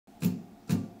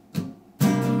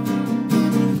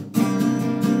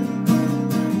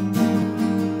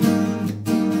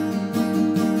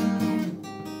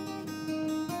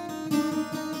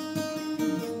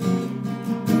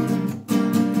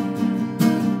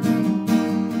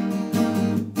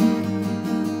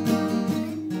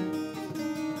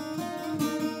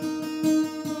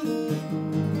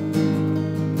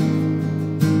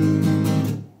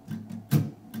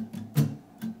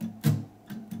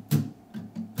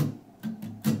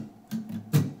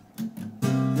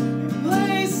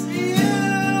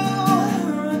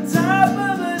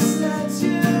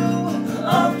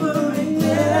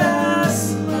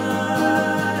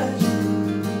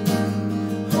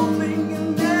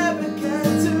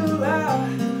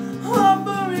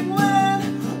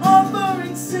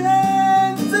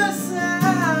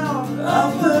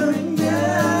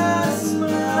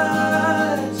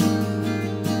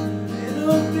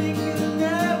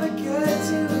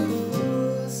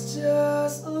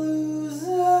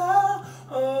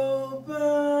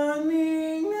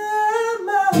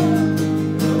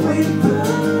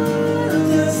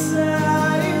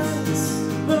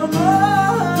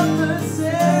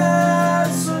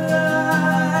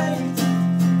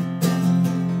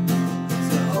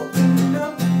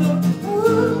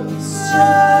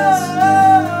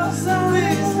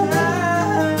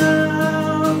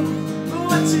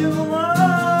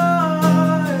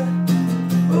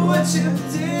what you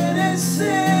didn't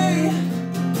see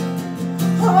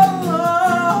all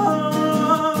along.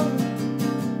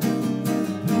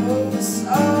 Oh,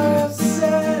 sorry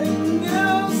upsetting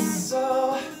you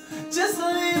so. Just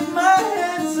leave my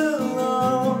hands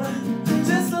alone.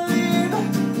 Just leave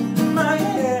my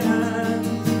hands.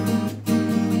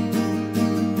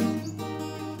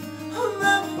 I'm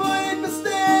not putting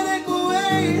pathetic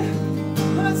weight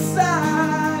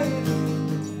aside.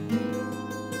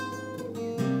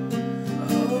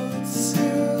 Oh, to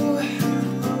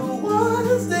the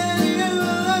ones that you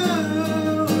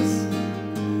lose,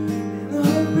 and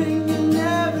hoping you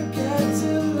never get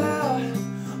too loud.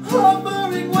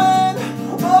 Offering when,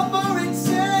 offering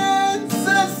sends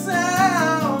a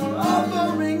sound,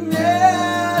 offering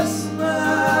this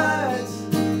much,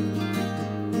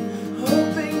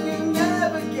 hoping you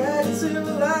never get too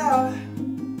loud.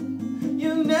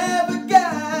 You never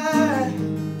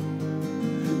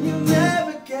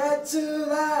get too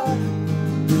loud.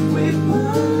 We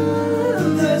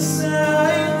burn the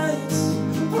signs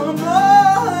from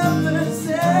all of the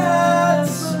sad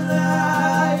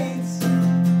lights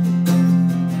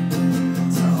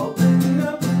to open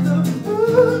up the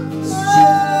books.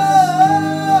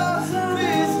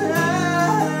 Please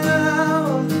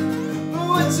down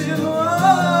what you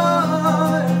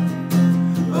want,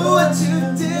 what you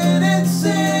didn't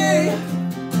see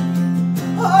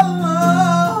all along.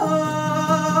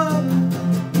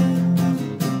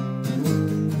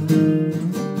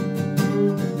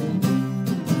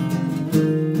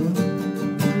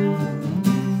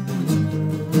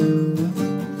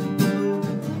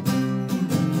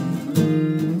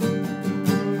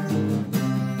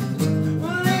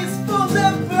 These fools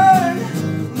have burned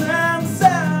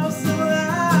themselves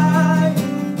alive,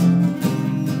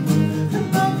 and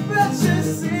the pressure's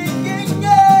sinking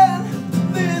in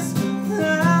this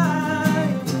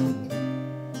time.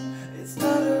 It's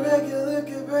not a regular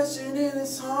compression, and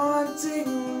it's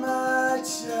haunting my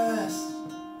chest,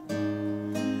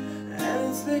 and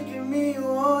it's making me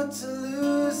want to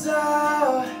lose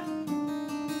out.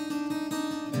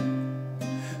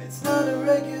 It's not a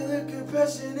regular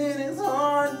compression, and it's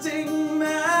haunting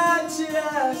my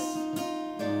chest,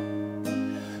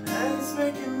 and it's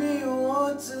making me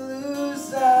want to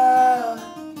lose out.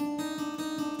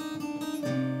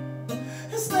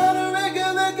 It's not a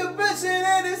regular compression,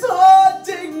 and it's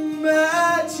haunting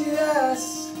my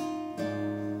chest,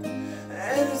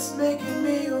 and it's making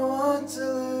me want to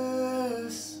lose out.